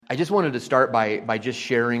I just wanted to start by just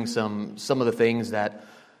sharing some of the things that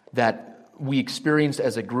we experienced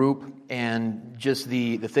as a group, and just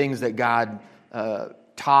the things that God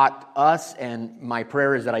taught us, and my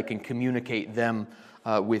prayer is that I can communicate them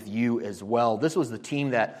with you as well. This was the team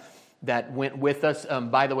that went with us.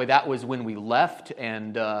 By the way, that was when we left,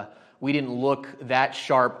 and we didn't look that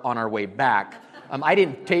sharp on our way back. I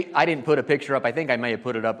didn't put a picture up. I think I may have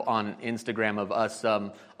put it up on Instagram of us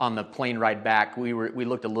on the plane ride back. We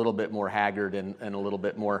looked a little bit more haggard and a little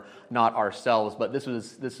bit more not ourselves. But this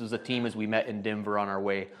was a team as we met in Denver on our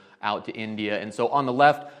way out to India. And so on the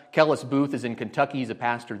left, Kellis Booth is in Kentucky. He's a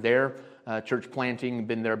pastor there, church planting,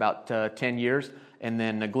 been there about 10 years. And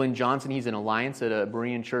then Glenn Johnson, he's in Alliance at a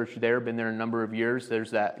Berean church there, been there a number of years.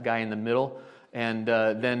 There's that guy in the middle. And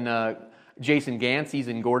then Jason Gantz, he's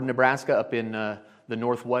in Gordon, Nebraska, up in the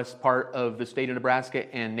northwest part of the state of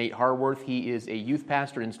Nebraska. And Nate Harworth, he is a youth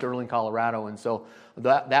pastor in Sterling, Colorado. And so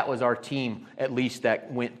that was our team, at least,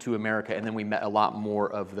 that went to America. And then we met a lot more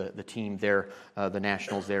of the team there, the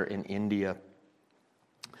nationals there in India.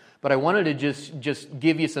 But I wanted to just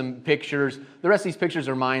give you some pictures. The rest of these pictures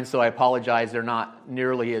are mine, so I apologize. They're not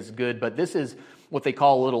nearly as good. But this is what they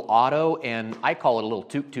call a little auto, and I call it a little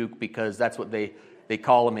tuk-tuk because that's what they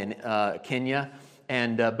call them in Kenya.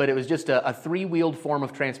 But it was just a three-wheeled form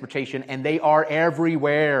of transportation, and they are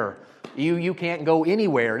everywhere. You can't go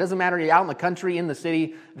anywhere. It doesn't matter if you're out in the country, in the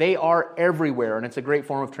city. They are everywhere, and it's a great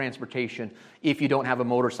form of transportation if you don't have a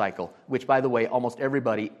motorcycle, which, by the way, almost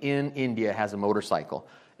everybody in India has a motorcycle.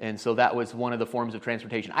 And so that was one of the forms of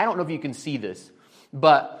transportation. I don't know if you can see this,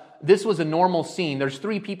 but this was a normal scene. There's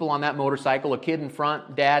three people on that motorcycle, a kid in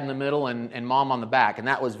front, dad in the middle, and mom on the back. And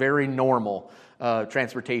that was very normal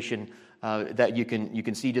transportation that you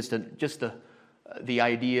can see just the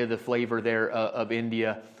idea, the flavor there of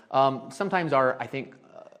India. Sometimes I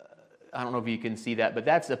don't know if you can see that, but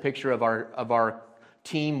that's a picture of our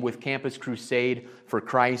team with Campus Crusade for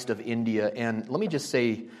Christ of India. And let me just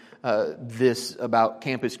say this about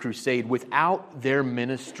Campus Crusade. Without their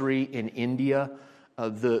ministry in India,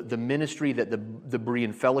 the ministry that the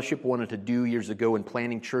Berean Fellowship wanted to do years ago in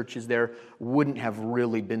planting churches there wouldn't have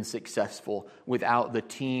really been successful without the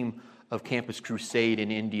team of Campus Crusade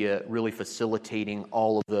in India really facilitating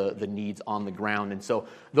all of the needs on the ground. And so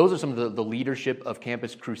those are some of the leadership of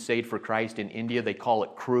Campus Crusade for Christ in India. They call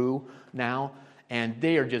it CRU now. And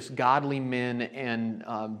they are just godly men and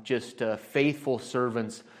just faithful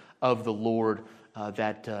servants of the Lord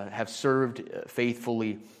that have served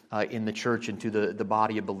faithfully in the church and to the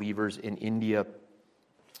body of believers in India.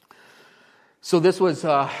 So this was,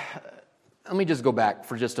 let me just go back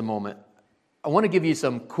for just a moment. I want to give you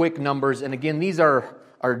some quick numbers. And again, these are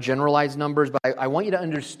generalized numbers, but I want you to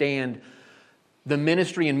understand the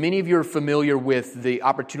ministry, and many of you are familiar with the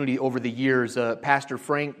opportunity over the years. Pastor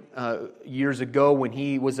Frank, years ago when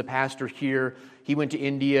he was a pastor here, he went to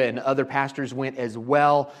India and other pastors went as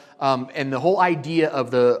well. And the whole idea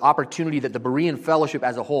of the opportunity that the Berean Fellowship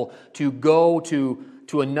as a whole to go to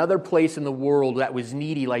another place in the world that was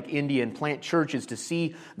needy like India and plant churches, to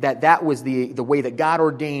see that was the way that God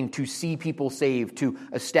ordained to see people saved, to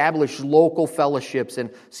establish local fellowships and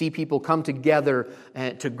see people come together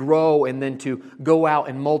and to grow and then to go out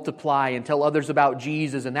and multiply and tell others about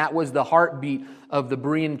Jesus. And that was the heartbeat of the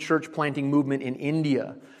Berean church planting movement in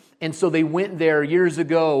India. And so they went there years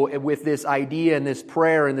ago with this idea and this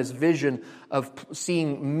prayer and this vision of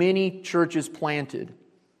seeing many churches planted.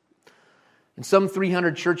 And some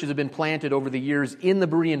 300 churches have been planted over the years in the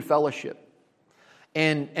Berean Fellowship.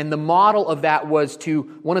 And the model of that was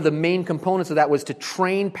one of the main components of that was to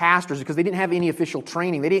train pastors, because they didn't have any official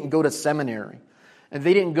training. They didn't go to seminary. And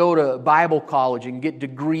they didn't go to Bible college and get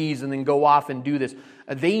degrees and then go off and do this.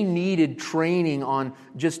 They needed training on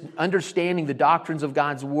just understanding the doctrines of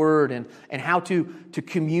God's Word and how to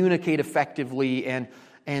communicate effectively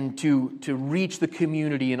and to reach the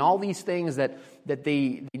community and all these things that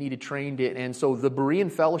they needed trained in. And so the Berean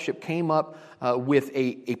Fellowship came up with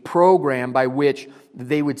a program by which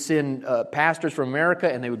they would send pastors from America,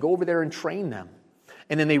 and they would go over there and train them.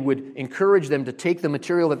 And then they would encourage them to take the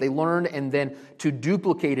material that they learned and then to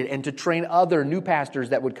duplicate it and to train other new pastors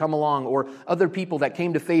that would come along, or other people that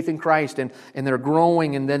came to faith in Christ and they're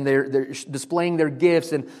growing, and then they're displaying their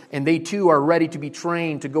gifts, and they too are ready to be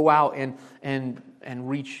trained to go out and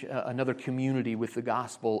reach another community with the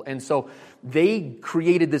gospel. And so they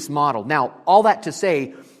created this model. Now, all that to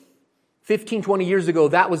say, 15, 20 years ago,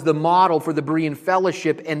 that was the model for the Berean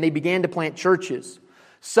Fellowship, and they began to plant churches.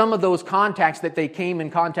 Some of those contacts that they came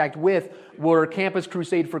in contact with were Campus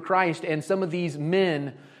Crusade for Christ, and some of these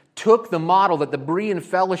men took the model that the Berean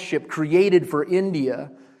Fellowship created for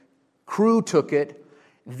India. CRU took it,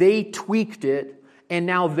 They tweaked it, and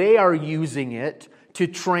now they are using it to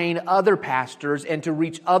train other pastors and to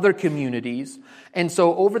reach other communities. And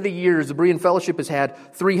so over the years, the Berean Fellowship has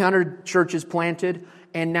had 300 churches planted,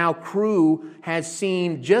 and now Cru has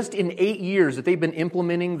seen just in 8 years that they've been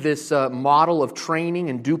implementing this model of training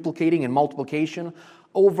and duplicating and multiplication.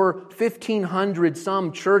 Over 1,500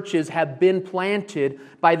 some churches have been planted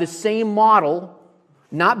by the same model,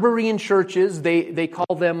 not Berean churches. They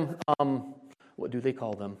call them, what do they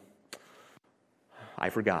call them? I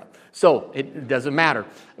forgot. So it doesn't matter.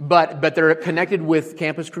 But they're connected with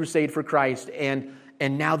Campus Crusade for Christ, and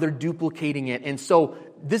now they're duplicating it. And so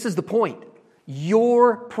this is the point.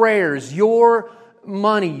 Your prayers, your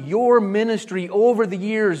money, your ministry over the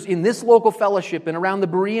years in this local fellowship and around the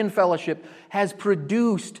Berean Fellowship has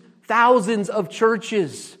produced thousands of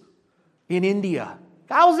churches in India.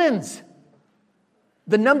 Thousands.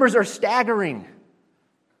 The numbers are staggering.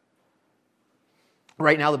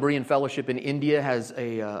 Right now, the Berean Fellowship in India has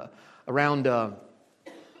around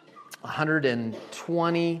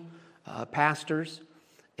 120 pastors.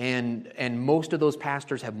 And most of those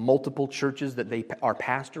pastors have multiple churches that they are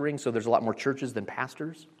pastoring, so there's a lot more churches than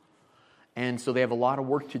pastors. And so they have a lot of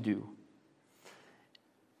work to do.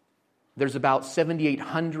 There's about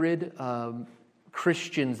 7,800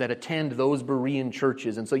 Christians that attend those Berean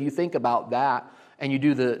churches. And so you think about that, and you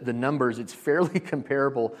do the numbers, it's fairly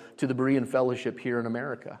comparable to the Berean Fellowship here in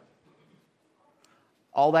America.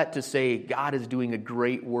 All that to say, God is doing a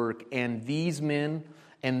great work, and these men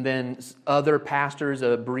and then other pastors,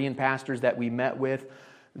 Berean pastors that we met with,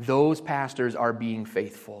 those pastors are being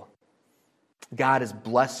faithful. God is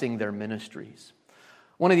blessing their ministries.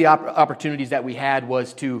 One of the opportunities that we had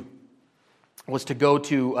was to go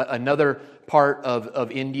to another part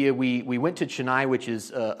of India. We went to Chennai, which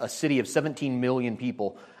is a city of 17 million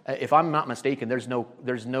people. If I'm not mistaken, there's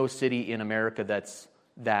no city in America that's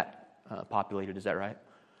that populated. Is that right?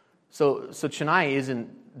 So Chennai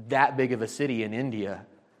isn't that big of a city in India,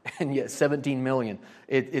 and yet 17 million.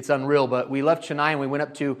 It's unreal. But we left Chennai and we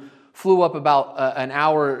flew up about an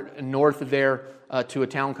hour north of there to a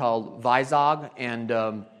town called Vizag,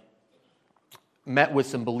 and met with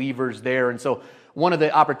some believers there. And so one of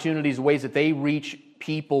the opportunities, ways that they reach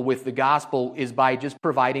people with the gospel is by just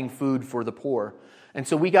providing food for the poor. And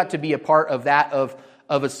so we got to be a part of that, of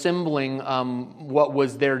assembling what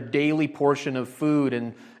was their daily portion of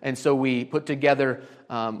food. And so we put together,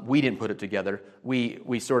 we didn't put it together,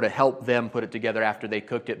 we sort of helped them put it together after they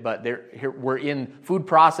cooked it. But we're in food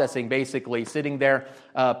processing, basically, sitting there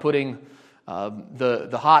putting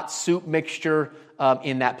the hot soup mixture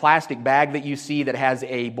in that plastic bag that you see that has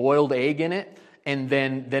a boiled egg in it. And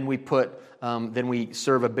then we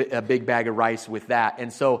serve a big bag of rice with that.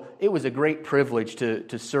 And so it was a great privilege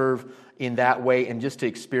to serve in that way and just to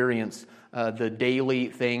experience the daily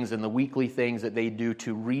things and the weekly things that they do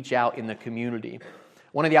to reach out in the community.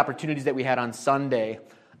 One of the opportunities that we had on Sunday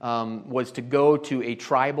was to go to a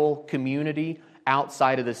tribal community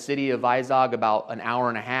outside of the city of Vizag, about an hour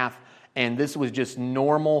and a half. And this was just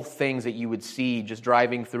normal things that you would see just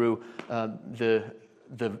driving through the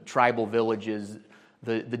tribal villages,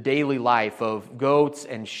 the daily life of goats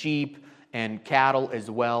and sheep and cattle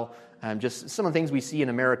as well. Just some of the things we see in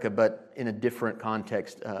America, but in a different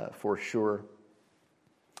context for sure.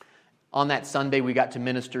 On that Sunday, we got to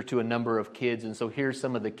minister to a number of kids, and so here's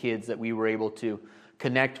some of the kids that we were able to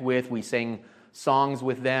connect with. We sang songs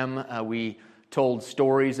with them. We told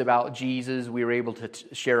stories about Jesus. We were able to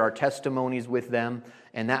share our testimonies with them,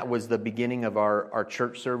 and that was the beginning of our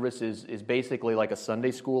church service, is basically like a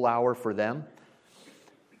Sunday school hour for them.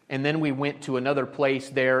 And then we went to another place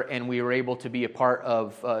there, and we were able to be a part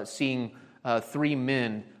of seeing three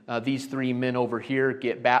men, these three men over here,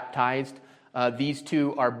 get baptized. These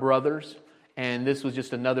two are brothers, and this was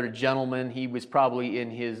just another gentleman. He was probably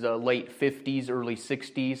in his late 50s, early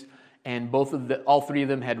 60s, and all three of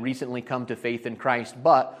them had recently come to faith in Christ,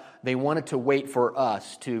 but they wanted to wait for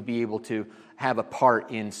us to be able to have a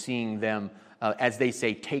part in seeing them, as they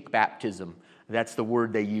say, take baptism. That's the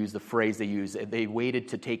word they use, the phrase they use. They waited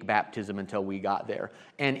to take baptism until we got there.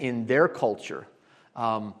 And in their culture,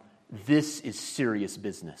 this is serious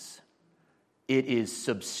business. It is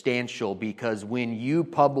substantial, because when you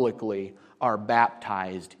publicly are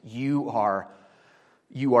baptized, you are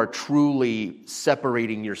truly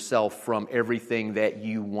separating yourself from everything that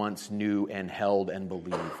you once knew and held and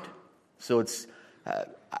believed. So it's,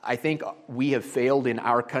 I think we have failed in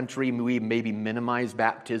our country. We maybe minimize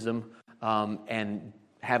baptism and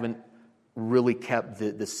haven't really kept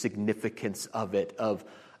the significance of it, of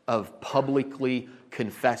publicly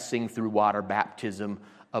confessing through water baptism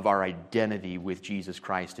of our identity with Jesus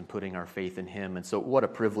Christ and putting our faith in Him. And so what a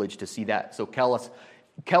privilege to see that. So Kellis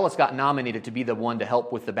got nominated to be the one to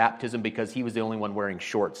help with the baptism because he was the only one wearing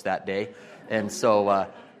shorts that day. And so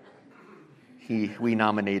we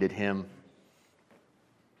nominated him.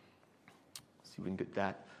 Let's see if we can get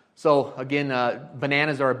that. So again,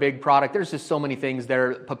 bananas are a big product. There's just so many things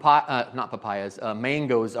there. Not papayas.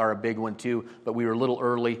 Mangoes are a big one too, but we were a little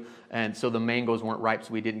early, and so the mangoes weren't ripe,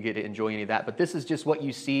 so we didn't get to enjoy any of that. But this is just what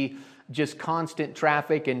you see, just constant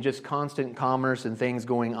traffic and just constant commerce and things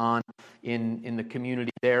going on in the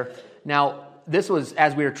community there. Now, this was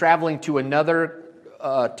as we were traveling to another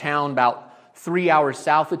town about 3 hours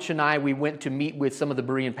south of Chennai. We went to meet with some of the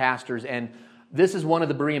Berean pastors, and this is one of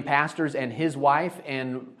the Berean pastors and his wife,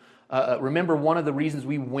 and remember, one of the reasons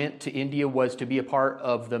we went to India was to be a part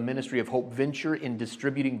of the Ministry of Hope Venture in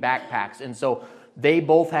distributing backpacks. And so they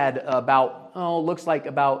both had looks like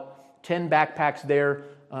about 10 backpacks there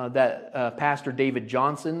that Pastor David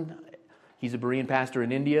Johnson, he's a Berean pastor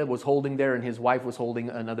in India, was holding there, and his wife was holding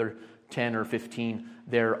another 10 or 15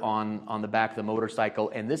 there on the back of the motorcycle.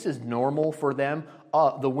 And this is normal for them.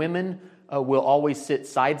 The women will always sit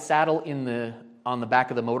side saddle on the back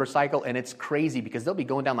of the motorcycle, and it's crazy because they'll be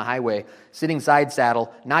going down the highway, sitting side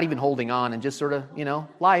saddle, not even holding on, and just sort of,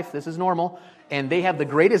 life, this is normal. And they have the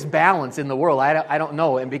greatest balance in the world. I don't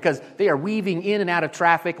know. And because they are weaving in and out of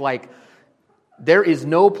traffic like there is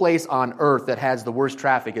no place on earth that has the worst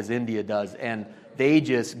traffic as India does. And they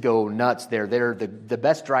just go nuts there. They're the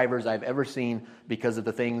best drivers I've ever seen because of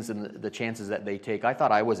the things and the chances that they take. I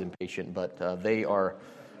thought I was impatient, but they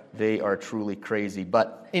are truly crazy.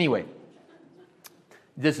 But anyway,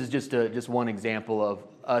 this is just one example of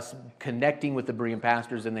us connecting with the Berean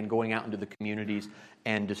pastors and then going out into the communities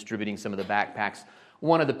and distributing some of the backpacks.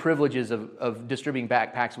 One of the privileges of distributing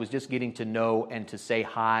backpacks was just getting to know and to say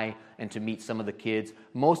hi and to meet some of the kids.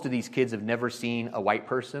 Most of these kids have never seen a white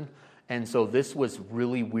person, and so this was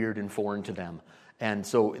really weird and foreign to them. And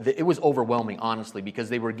so it was overwhelming, honestly, because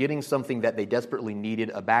they were getting something that they desperately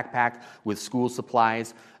needed, a backpack with school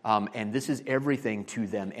supplies, and this is everything to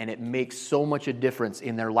them. And it makes so much a difference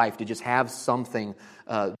in their life to just have something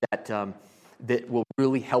that will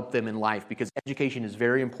really help them in life, because education is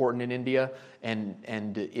very important in India, and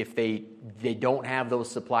if they don't have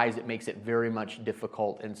those supplies, it makes it very much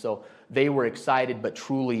difficult. And so they were excited, but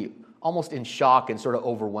truly almost in shock and sort of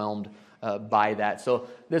overwhelmed by that. So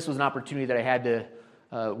this was an opportunity that I had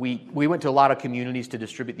to, we went to a lot of communities to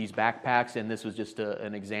distribute these backpacks, and this was just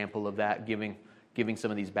an example of that, giving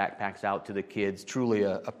some of these backpacks out to the kids. Truly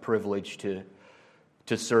a privilege to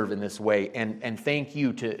serve in this way. And thank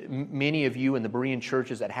you to many of you in the Berean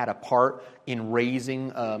churches that had a part in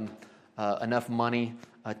raising enough money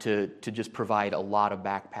to just provide a lot of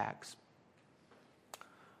backpacks.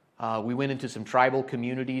 We went into some tribal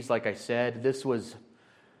communities, like I said. This was,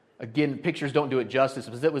 again, pictures don't do it justice,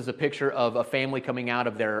 because it was a picture of a family coming out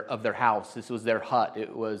of their house. This was their hut.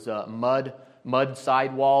 It was mud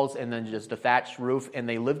sidewalls and then just a thatched roof, and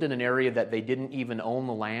they lived in an area that they didn't even own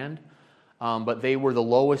the land, but they were the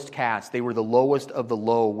lowest caste. They were the lowest of the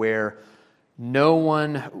low, where no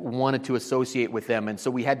one wanted to associate with them, and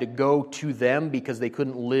so we had to go to them because they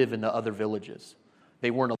couldn't live in the other villages.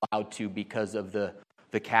 They weren't allowed to because of the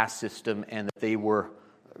caste system, and that they were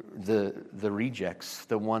the rejects,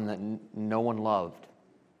 the one that no one loved.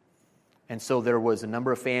 And so there was a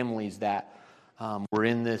number of families that were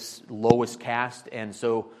in this lowest caste, and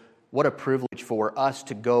so what a privilege for us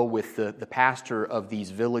to go with the pastor of these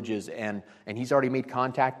villages, and he's already made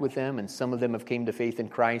contact with them, and some of them have came to faith in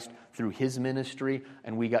Christ through his ministry,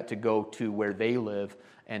 and we got to go to where they live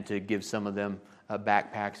and to give some of them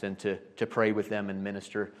backpacks and to pray with them and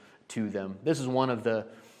minister to them. This is one of the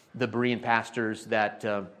Berean pastors that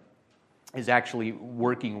is actually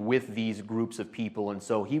working with these groups of people. And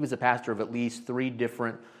so he was a pastor of at least 3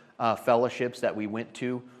 different fellowships that we went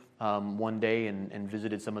to one day and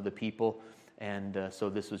visited some of the people. And so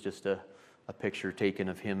this was just a picture taken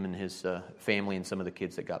of him and his family and some of the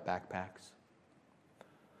kids that got backpacks.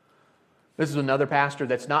 This is another pastor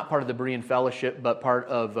that's not part of the Berean Fellowship, but part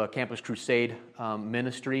of Campus Crusade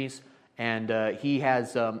Ministries. And he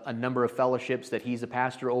has a number of fellowships that he's a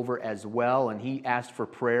pastor over as well, and he asked for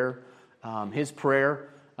prayer. His prayer,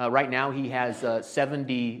 right now he has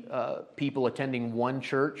 70 people attending one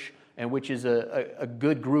church, and which is a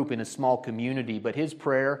good group in a small community. But his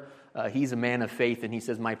prayer, he's a man of faith, and he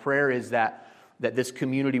says, my prayer is that this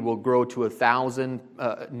community will grow to 1,000,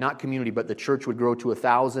 not community, but the church would grow to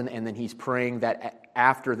 1,000, and then he's praying that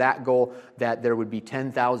after that goal, that there would be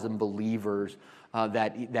 10,000 believers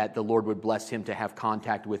that the Lord would bless him to have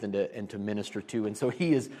contact with and to minister to. And so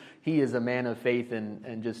he is a man of faith,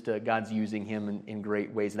 and just God's using him in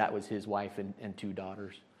great ways. That was his wife and 2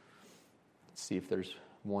 daughters. Let's see if there's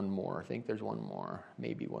one more. I think there's one more.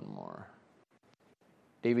 Maybe one more.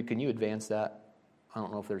 David, can you advance that? I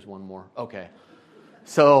don't know if there's one more. Okay.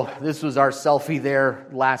 So this was our selfie there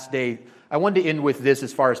last day. I wanted to end with this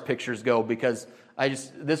as far as pictures go, because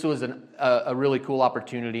this was a really cool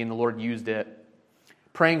opportunity, and the Lord used it.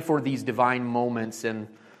 Praying for these divine moments and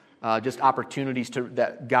just opportunities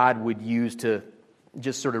that God would use to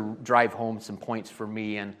just sort of drive home some points for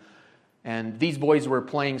me. And these boys were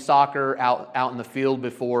playing soccer out in the field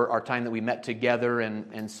before our time that we met together,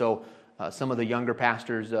 and so some of the younger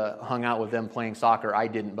pastors hung out with them playing soccer. I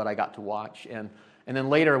didn't, but I got to watch. And then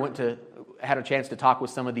later I had a chance to talk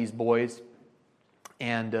with some of these boys.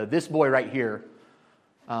 And this boy right here,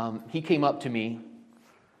 he came up to me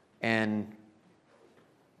and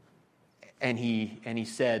he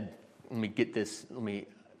said, let me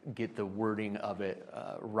get the wording of it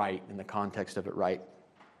right, and the context of it right.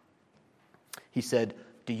 He said,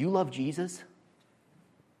 "Do you love Jesus?"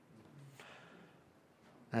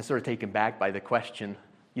 And I was sort of taken back by the question.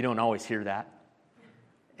 You don't always hear that.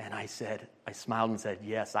 And I smiled and said,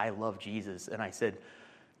 "Yes, I love Jesus." And I said,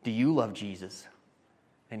 "Do you love Jesus?"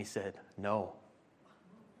 And he said, "No,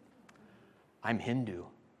 I'm Hindu."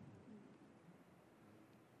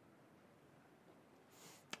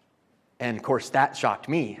 And of course, that shocked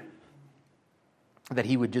me, that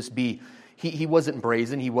he would just be, he wasn't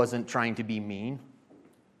brazen, he wasn't trying to be mean.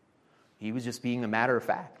 He was just being a matter of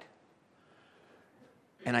fact.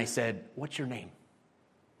 And I said, "What's your name?"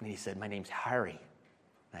 And he said, "My name's Harry."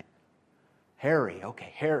 "Harry,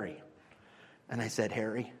 okay, Harry." And I said,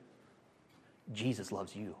 "Harry, Jesus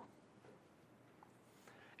loves you."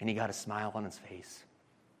 And he got a smile on his face.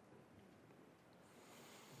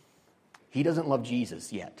 He doesn't love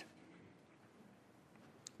Jesus yet,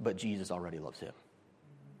 but Jesus already loves him.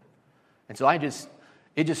 And so it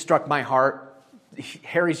just struck my heart.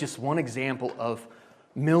 Harry's just one example of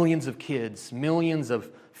millions of kids, millions of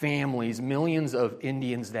families, millions of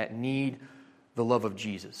Indians that need the love of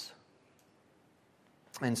Jesus.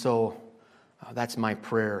 And so that's my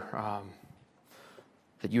prayer,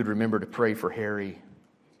 that you'd remember to pray for Harry.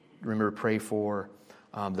 Remember to pray for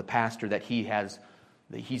the pastor that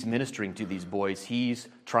he's ministering to these boys. He's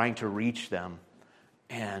trying to reach them.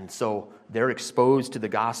 And so they're exposed to the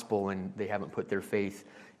gospel, and they haven't put their faith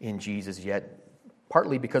in Jesus yet,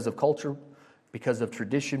 partly because of culture, because of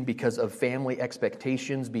tradition, because of family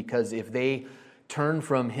expectations, because if they turn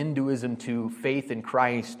from Hinduism to faith in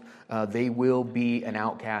Christ, they will be an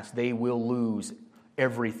outcast. They will lose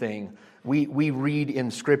everything. We read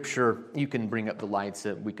in Scripture. You can bring up the lights.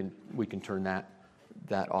 We can turn that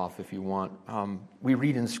off if you want. We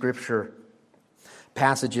read in Scripture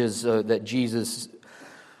passages that Jesus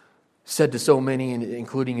said to so many,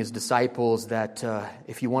 including his disciples, that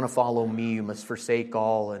if you want to follow me, you must forsake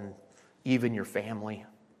all, and even your family.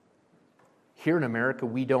 Here in America,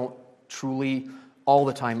 we don't truly all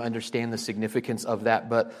the time understand the significance of that,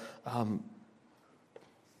 but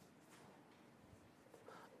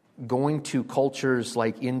going to cultures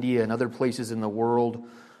like India and other places in the world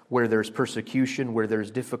where there's persecution, where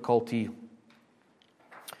there's difficulty,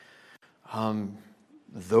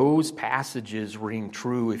 those passages ring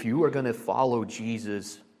true. If you are going to follow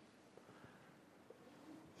Jesus,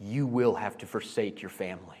 you will have to forsake your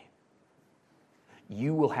family.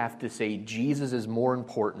 You will have to say, Jesus is more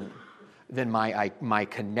important than my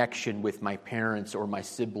connection with my parents or my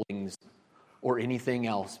siblings or anything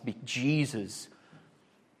else. Jesus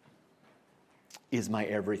is my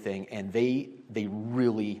everything, and they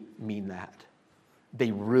really mean that.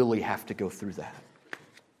 They really have to go through that.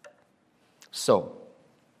 So,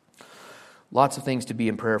 lots of things to be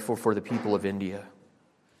in prayer for the people of India.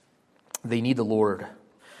 They need the Lord.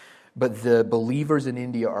 But the believers in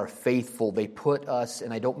India are faithful. They put us,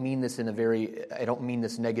 and I don't mean this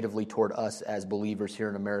negatively toward us as believers here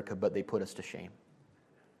in America, but they put us to shame.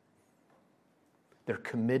 They're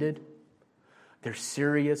committed. They're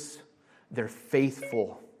serious. They're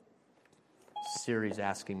faithful. Siri's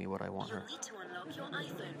asking me what I want her. You need to unlock your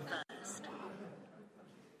iPhone first.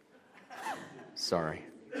 Sorry.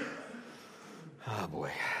 Oh,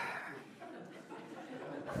 boy.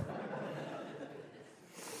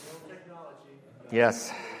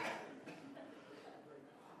 Yes.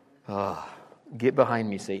 Get behind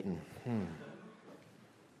me, Satan.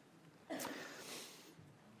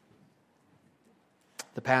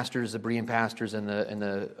 The pastors, the Berean pastors, and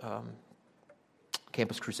the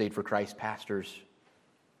Campus Crusade for Christ pastors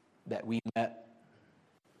that we met,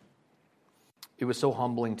 it was so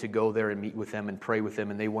humbling to go there and meet with them and pray with them,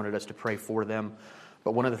 and they wanted us to pray for them.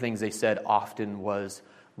 But one of the things they said often was,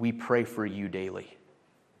 we pray for you daily.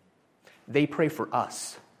 They pray for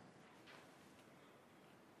us.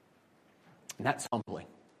 And that's humbling.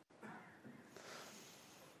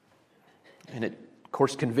 And it, of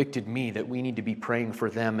course, convicted me that we need to be praying for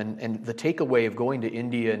them. And the takeaway of going to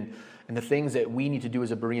India and the things that we need to do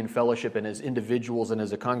as a Berean fellowship and as individuals and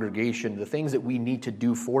as a congregation, the things that we need to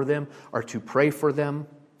do for them are to pray for them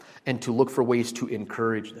and to look for ways to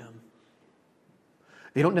encourage them.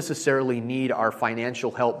 They don't necessarily need our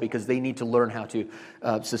financial help because they need to learn how to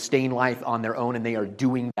sustain life on their own, and they are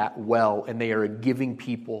doing that well, and they are a giving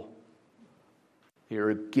people. They are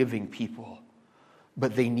a giving people.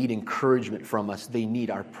 But they need encouragement from us. They need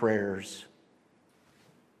our prayers.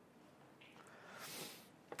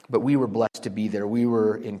 But we were blessed to be there. We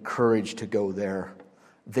were encouraged to go there.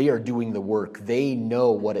 They are doing the work. They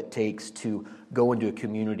know what it takes to go into a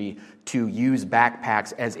community, to use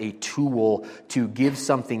backpacks as a tool to give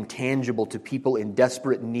something tangible to people in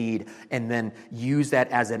desperate need, and then use that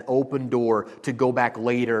as an open door to go back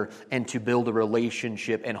later and to build a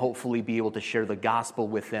relationship and hopefully be able to share the gospel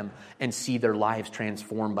with them and see their lives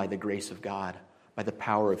transformed by the grace of God, by the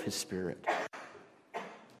power of His Spirit.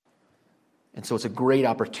 And so it's a great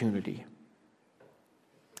opportunity.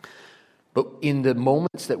 But in the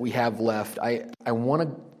moments that we have left, I want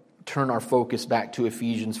to turn our focus back to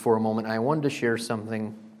Ephesians for a moment. I wanted to share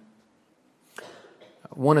something.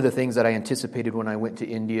 One of the things that I anticipated when I went to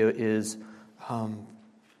India is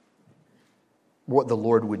what the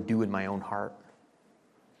Lord would do in my own heart.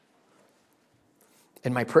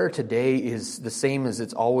 And my prayer today is the same as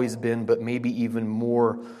it's always been, but maybe even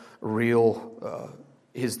more real,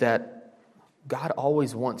 is that God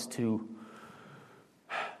always wants to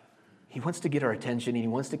He wants to get our attention, and He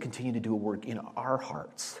wants to continue to do a work in our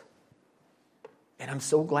hearts. And I'm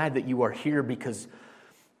so glad that you are here, because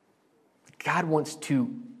God wants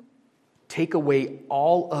to take away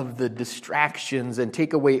all of the distractions and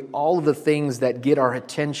take away all of the things that get our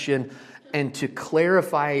attention, and to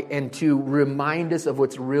clarify and to remind us of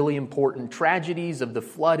what's really important. Tragedies of the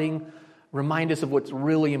flooding remind us of what's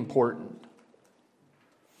really important.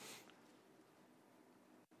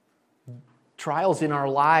 Trials in our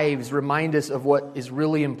lives remind us of what is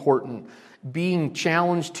really important. Being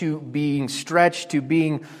challenged, to being stretched, to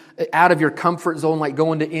being out of your comfort zone, like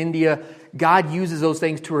going to India. God uses those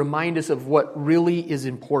things to remind us of what really is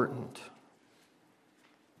important.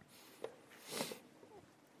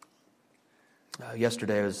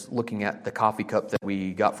 Yesterday I was looking at the coffee cup that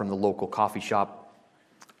we got from the local coffee shop,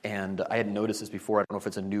 and I hadn't noticed this before. I don't know if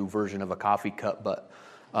it's a new version of a coffee cup, but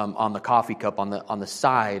on the coffee cup, on the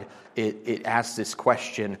side, it asks this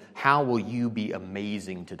question: how will you be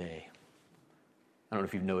amazing today? I don't know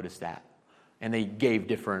if you've noticed that. And they gave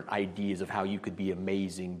different ideas of how you could be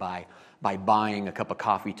amazing by buying a cup of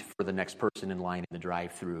coffee for the next person in line in the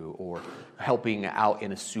drive-thru, or helping out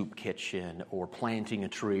in a soup kitchen, or planting a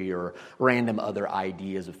tree, or random other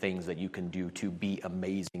ideas of things that you can do to be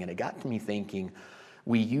amazing. And it got me thinking,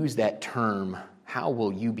 we use that term, how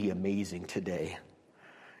will you be amazing today?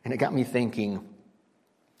 And it got me thinking,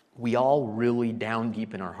 we all really down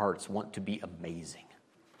deep in our hearts want to be amazing.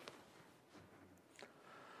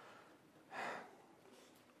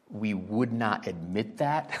 We would not admit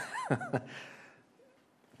that,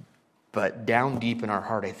 but down deep in our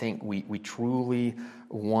heart, I think we truly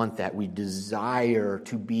want that. We desire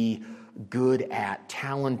to be good at,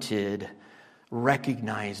 talented,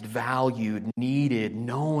 recognized, valued, needed,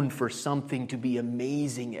 known for something, to be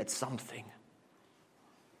amazing at something.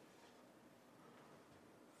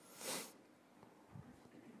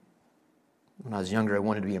 When I was younger, I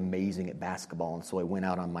wanted to be amazing at basketball, and so I went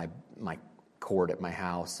out on my court at my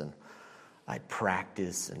house, and I'd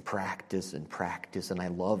practice and practice and practice, and I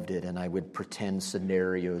loved it. And I would pretend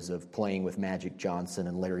scenarios of playing with Magic Johnson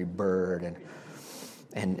and Larry Bird,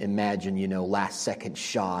 and imagine, last second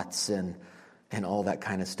shots and all that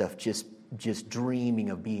kind of stuff. Just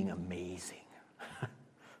dreaming of being amazing.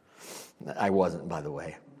 I wasn't, by the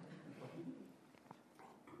way.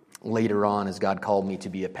 Later on, as God called me to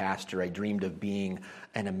be a pastor, I dreamed of being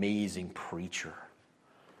an amazing preacher,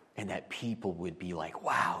 and that people would be like,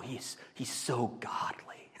 wow, he's so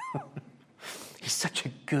godly. He's such a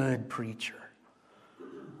good preacher. I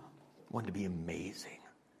wanted to be amazing.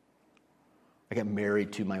 I got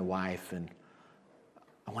married to my wife, and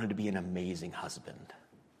I wanted to be an amazing husband.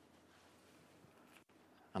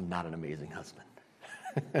 I'm not an amazing husband,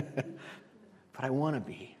 but I want to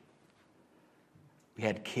be. We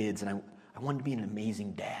had kids, and I wanted to be an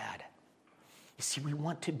amazing dad. You see, we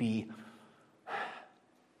want to be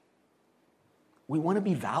We want to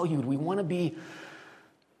be valued. We want to be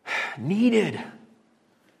needed.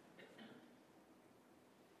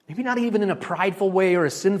 Maybe not even in a prideful way or a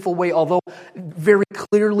sinful way, although very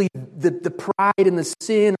clearly the pride and the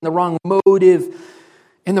sin and the wrong motive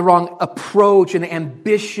and the wrong approach and the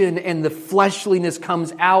ambition and the fleshliness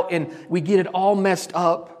comes out and we get it all messed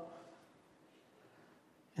up.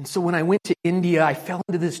 And so when I went to India, I fell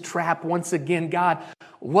into this trap once again. God,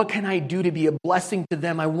 what can I do to be a blessing to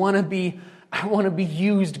them? I want to be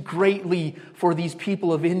used greatly for these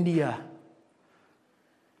people of India.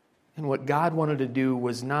 And what God wanted to do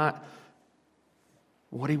was not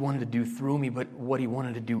what He wanted to do through me, but what He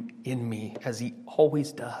wanted to do in me, as He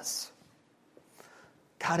always does.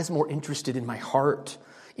 God is more interested in my heart,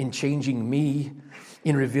 in changing me,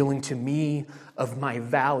 in revealing to me of my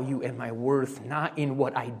value and my worth, not in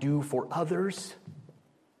what I do for others,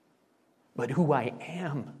 but who I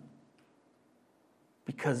am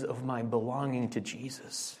because of my belonging to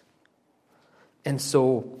Jesus. And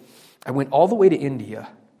so I went all the way to India.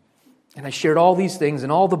 And I shared all these things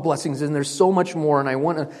and all the blessings, and there's so much more, and I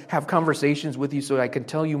want to have conversations with you so I can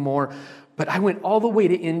tell you more. But I went all the way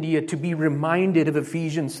to India to be reminded of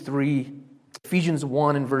Ephesians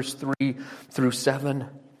 1 and verse 3 through 7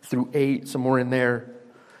 through 8, somewhere in there.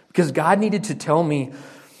 Because God needed to tell me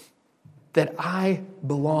that I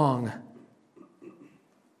belong.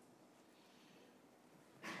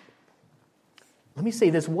 Let me say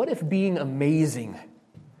this, what if being amazing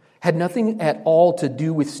had nothing at all to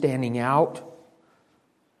do with standing out,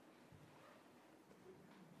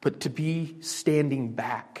 but to be standing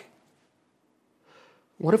back?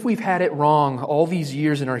 What if we've had it wrong all these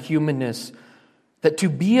years in our humanness, that to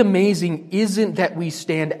be amazing isn't that we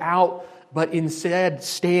stand out, but instead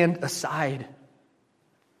stand aside?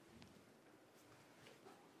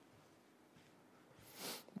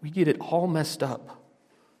 We get it all messed up.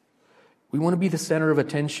 We want to be the center of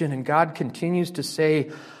attention, and God continues to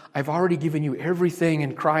say, I've already given you everything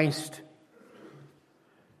in Christ.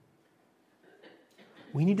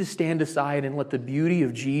 We need to stand aside and let the beauty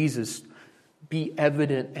of Jesus be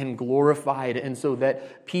evident and glorified, and so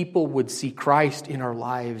that people would see Christ in our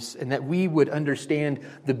lives, and that we would understand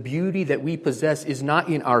the beauty that we possess is not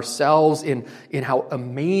in ourselves, in how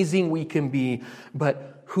amazing we can be,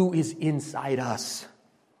 but who is inside us.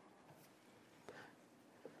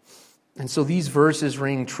 And so these verses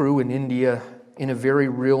ring true in India in a very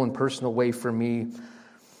real and personal way for me.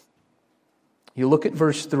 You look at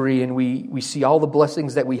verse 3 and we see all the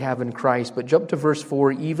blessings that we have in Christ. But jump to verse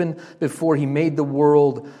 4, even before He made the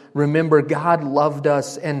world, remember God loved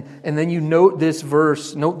us. And then you note this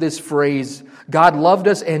phrase, God loved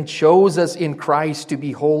us and chose us in Christ to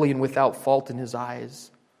be holy and without fault in His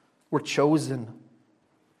eyes. We're chosen.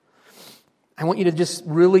 I want you to just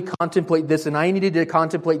really contemplate this, and I needed to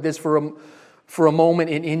contemplate this for a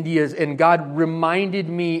moment in India, and God reminded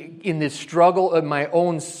me in this struggle of my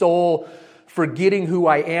own soul, forgetting who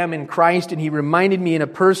I am in Christ, and He reminded me in a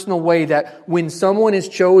personal way that when someone is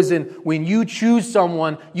chosen, when you choose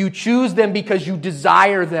someone, you choose them because you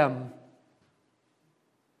desire them.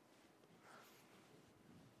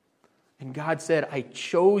 And God said, I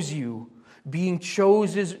chose you. Being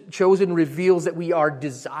chosen reveals that we are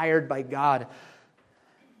desired by God.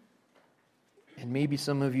 And maybe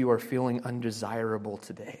some of you are feeling undesirable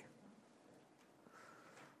today.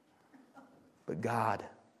 But God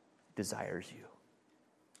desires you.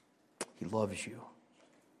 He loves you.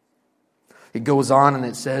 It goes on and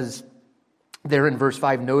it says there in verse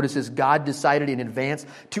 5, notices God decided in advance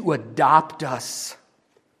to adopt us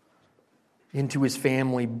into His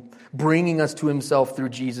family, bringing us to Himself through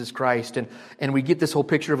Jesus Christ. And we get this whole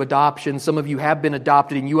picture of adoption. Some of you have been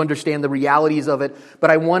adopted and you understand the realities of it.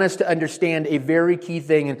 But I want us to understand a very key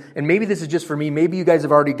thing. And maybe this is just for me. Maybe you guys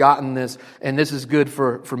have already gotten this. And this is good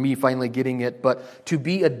for me finally getting it. But to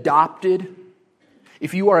be adopted,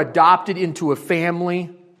 if you are adopted into a family,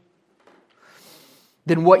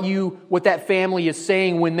 then what that family is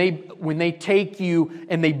saying when they take you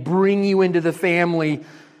and they bring you into the family,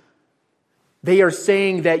 they are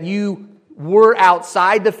saying that you were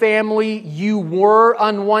outside the family, you were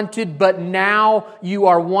unwanted, but now you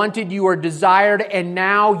are wanted, you are desired, and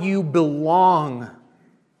now you belong.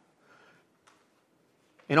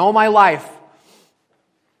 In all my life,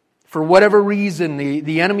 for whatever reason,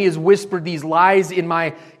 the enemy has whispered these lies in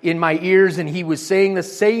my ears, and he was saying the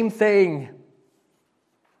same thing.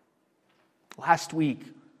 Last week,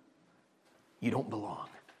 you don't belong.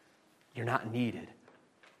 You're not needed.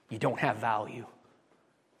 You don't have value.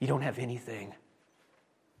 You don't have anything.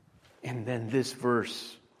 And then this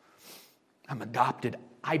verse, I'm adopted.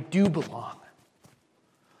 I do belong.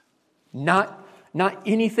 Not Not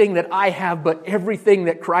anything that I have, but everything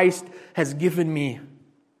that Christ has given me.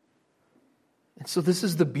 And so this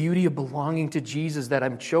is the beauty of belonging to Jesus, that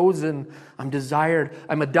I'm chosen, I'm desired,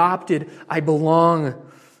 I'm adopted, I belong.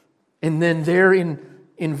 And then there in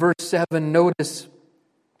verse 7, notice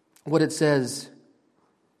what it says.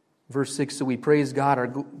 Verse 6, so we praise God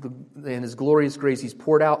and His glorious grace He's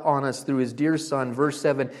poured out on us through His dear Son. Verse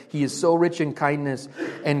 7, He is so rich in kindness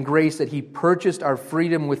and grace that He purchased our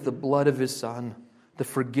freedom with the blood of His Son, the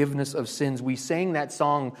forgiveness of sins. We sang that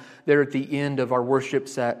song there at the end of our worship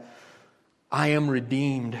set, I am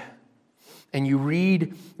redeemed. And you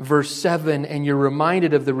read verse 7 and you're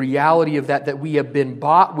reminded of the reality of that we have been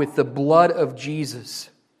bought with the blood of Jesus.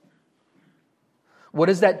 What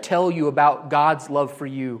does that tell you about God's love for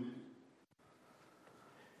you?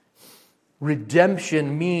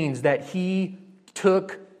 Redemption means that He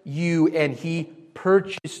took you and He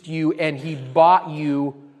purchased you and He bought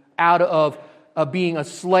you out of being a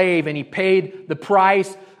slave, and He paid the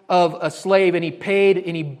price of a slave, and He paid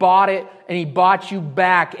and He bought it, and He bought you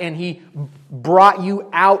back, and He brought you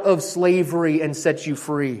out of slavery and set you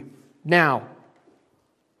free. Now,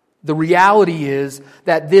 the reality is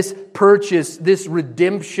that this purchase, this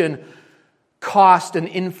redemption, cost an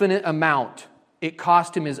infinite amount. It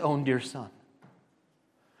cost Him His own dear Son.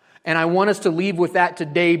 And I want us to leave with that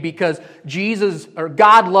today, because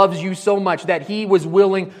God loves you so much that He was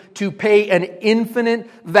willing to pay an infinite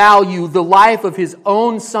value, the life of His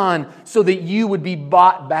own Son, so that you would be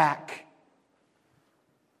bought back.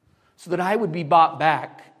 So that I would be bought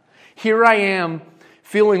back. Here I am,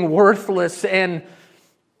 feeling worthless and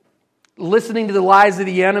listening to the lies of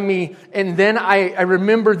the enemy, and then I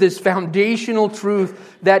remember this foundational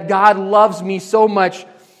truth that God loves me so much,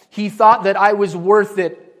 He thought that I was worth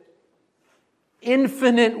it.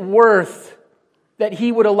 Infinite worth, that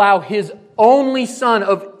He would allow His only Son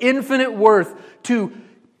of infinite worth to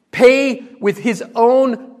pay with His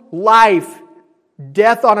own life,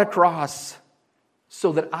 death on a cross,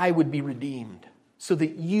 so that I would be redeemed, so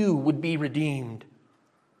that you would be redeemed.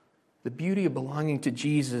 The beauty of belonging to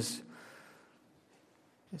Jesus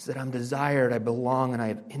is that I'm desired, I belong, and I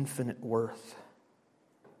have infinite worth.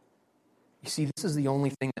 You see, this is the only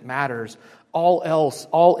thing that matters. All else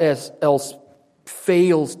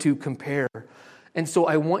fails to compare. And so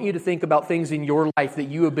I want you to think about things in your life that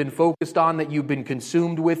you have been focused on, that you've been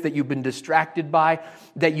consumed with, that you've been distracted by,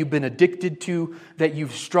 that you've been addicted to, that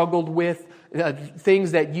you've struggled with,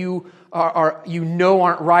 things that you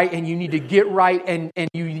aren't right and you need to get right, and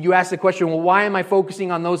you ask the question, well, why am I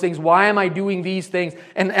focusing on those things? Why am I doing these things?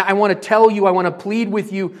 And I want to tell you, I want to plead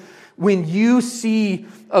with you, when you see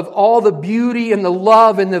of all the beauty and the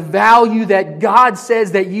love and the value that God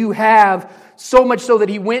says that you have, so much so that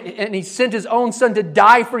He went and He sent His own Son to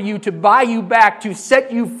die for you, to buy you back, to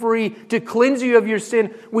set you free, to cleanse you of your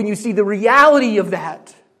sin. When you see the reality of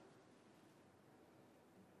that,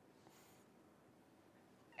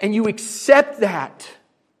 and you accept that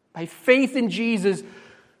by faith in Jesus,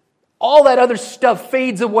 all that other stuff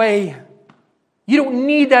fades away. You don't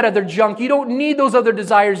need that other junk. You don't need those other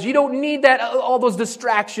desires. You don't need all those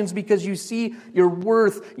distractions, because you see your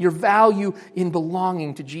worth, your value in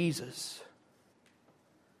belonging to Jesus.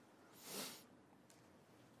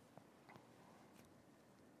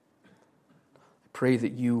 Pray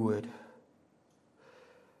that you would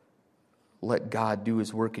let God do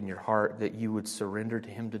His work in your heart, that you would surrender to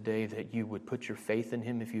Him today, that you would put your faith in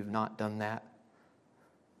Him if you've not done that.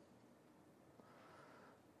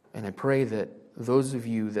 And I pray that those of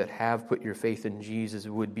you that have put your faith in Jesus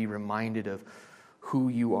would be reminded of who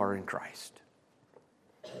you are in Christ.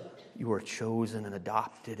 You are chosen and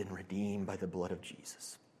adopted and redeemed by the blood of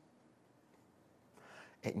Jesus.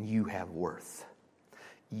 And you have worth.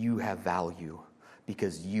 You have value,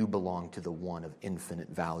 because you belong to the one of infinite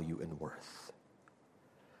value and worth.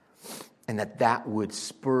 And that would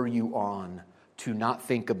spur you on to not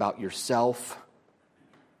think about yourself,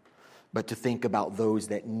 but to think about those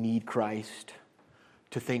that need Christ,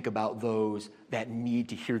 to think about those that need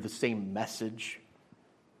to hear the same message,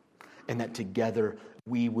 and that together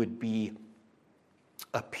we would be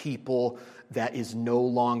a people that is no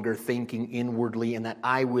longer thinking inwardly, and that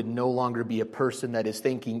I would no longer be a person that is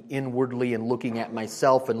thinking inwardly and looking at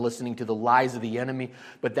myself and listening to the lies of the enemy,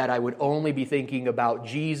 but that I would only be thinking about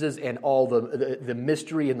Jesus and all the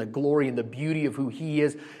mystery and the glory and the beauty of who He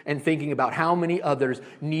is, and thinking about how many others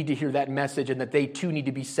need to hear that message, and that they too need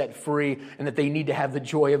to be set free, and that they need to have the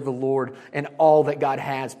joy of the Lord and all that God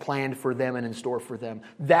has planned for them and in store for them.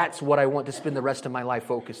 That's what I want to spend the rest of my life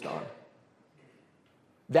focused on.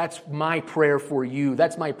 That's my prayer for you.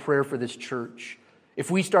 That's my prayer for this church. If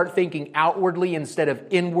we start thinking outwardly instead of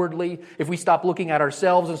inwardly, if we stop looking at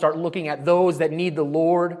ourselves and start looking at those that need the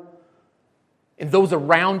Lord, and those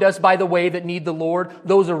around us, by the way, that need the Lord,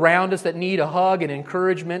 those around us that need a hug and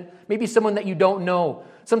encouragement, maybe someone that you don't know.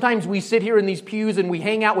 Sometimes we sit here in these pews and we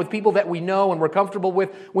hang out with people that we know and we're comfortable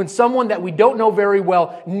with, when someone that we don't know very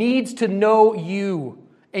well needs to know you,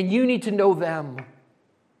 and you need to know them.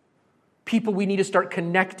 People, we need to start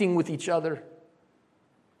connecting with each other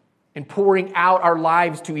and pouring out our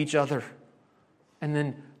lives to each other, and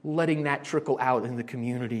then letting that trickle out in the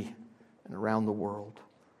community and around the world.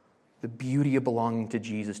 The beauty of belonging to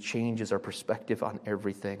Jesus changes our perspective on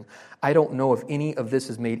everything. I don't know if any of this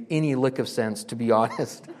has made any lick of sense, to be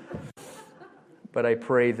honest. But I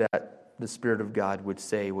pray that the Spirit of God would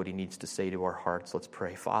say what He needs to say to our hearts. Let's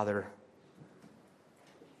pray. Father,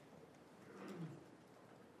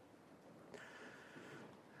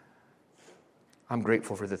 I'm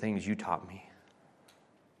grateful for the things You taught me.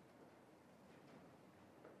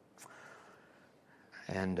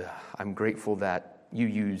 And I'm grateful that You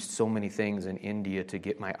used so many things in India to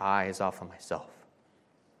get my eyes off of myself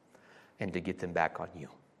and to get them back on You.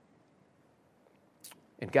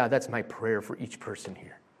 And God, that's my prayer for each person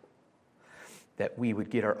here. That we would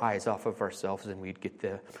get our eyes off of ourselves and we'd get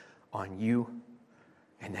them on You,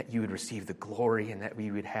 and that You would receive the glory, and that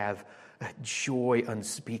we would have a joy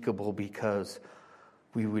unspeakable because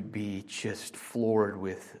we would be just floored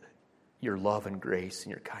with Your love and grace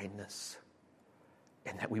and Your kindness.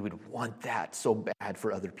 And that we would want that so bad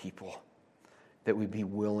for other people, that we'd be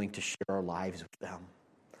willing to share our lives with them,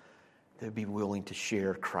 that we'd be willing to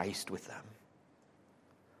share Christ with them.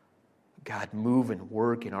 God, move and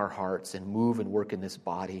work in our hearts and move and work in this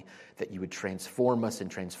body, that You would transform us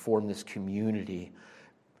and transform this community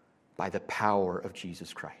by the power of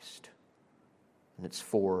Jesus Christ. And it's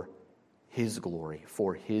for His glory,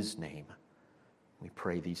 for His name. We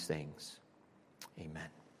pray these things. Amen.